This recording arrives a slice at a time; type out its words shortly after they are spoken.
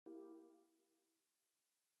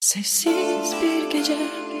Sessiz bir gece,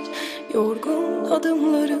 yorgun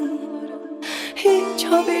adımların, hiç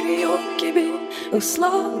haberi yok gibi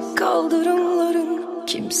ıslak kaldırımların.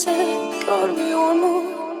 Kimse görmüyor mu,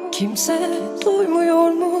 kimse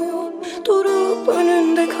duymuyor mu? Durup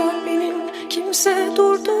önünde kalbinin kimse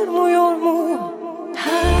durdurmuyor mu?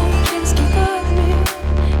 Herkes gider mi,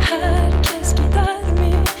 herkes gider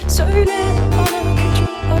mi? Söyle bana küçük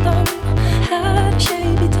adam, her şey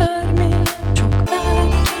biter mi? Çok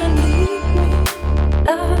erken değil mi,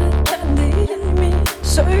 erken değil mi?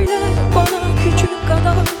 Söyle bana küçük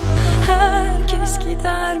adam, herkes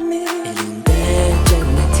gider mi? Elinde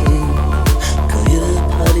cennetin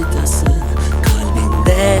kayıp haritası,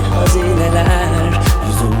 kalbinde hazineler,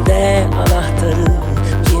 yüzünde anahtarı.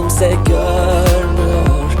 Kimse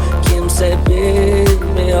görmüyor, kimse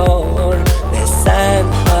bilmiyor ve sen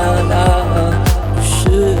hala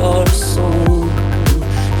üşüyorsun.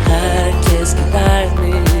 Herkes gider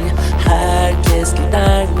mi, herkes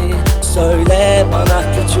gider mi? Söyle bana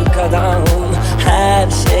küçük adam, her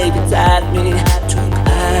şey biter mi?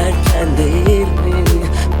 Çok erken değil mi,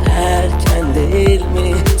 erken değil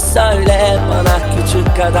mi? Söyle bana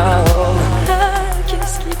küçük adam,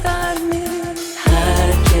 herkes gider mi?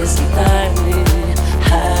 herkes gider mi,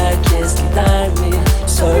 herkes gider mi?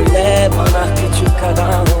 Söyle bana küçük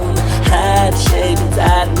adam, her şey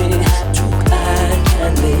biter mi? Çok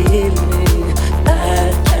erken değil mi,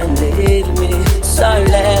 erken değil mi?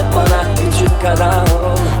 Söyle bana küçük adam,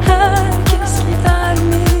 Herkes gider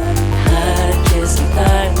mi? herkes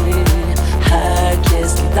gider mi,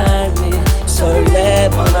 herkes gider mi? Söyle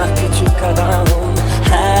bana küçük adam,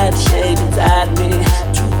 her şey biter mi?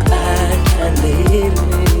 Çok erken değil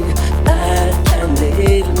mi, erken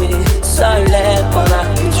değil mi? Söyle bana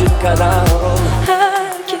küçük adam,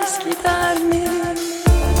 Herkes gider mi?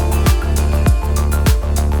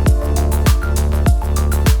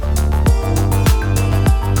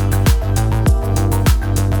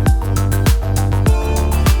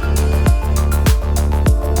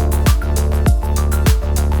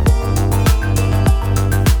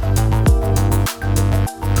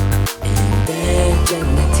 elinde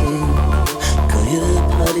cennetin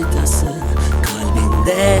kayıp haritası,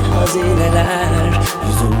 kalbinde hazineler,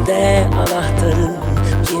 yüzünde anahtarı.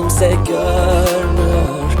 Kimse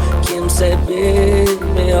görmüyor, kimse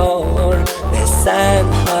bilmiyor ve sen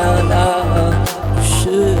hala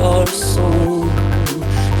üşüyorsun.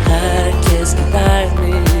 Herkes gider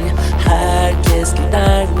mi, herkes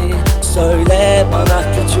gider mi? Söyle bana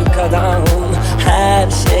küçük adam,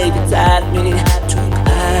 her şey biter mi? Çok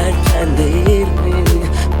erken değil mi,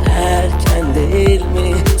 erken değil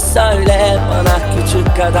mi? Söyle bana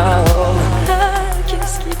küçük adam,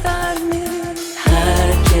 Herkes gider mi?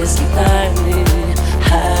 herkes gider mi,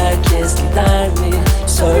 herkes gider mi?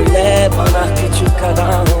 Söyle bana küçük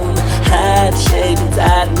adam, her şey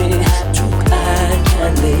biter mi? Çok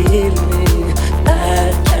erken değil mi,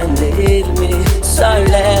 erken değil mi?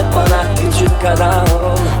 Söyle bana küçük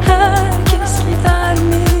adam, Herkes gider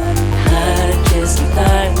mi? herkes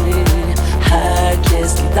gider mi,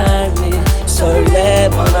 herkes gider mi? Söyle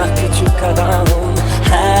bana küçük adam,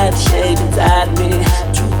 her şey biter mi?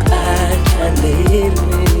 Çok erken değil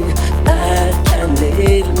mi, erken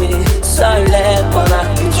değil mi? Söyle bana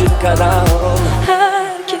küçük adam,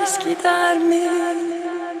 Herkes gider mi?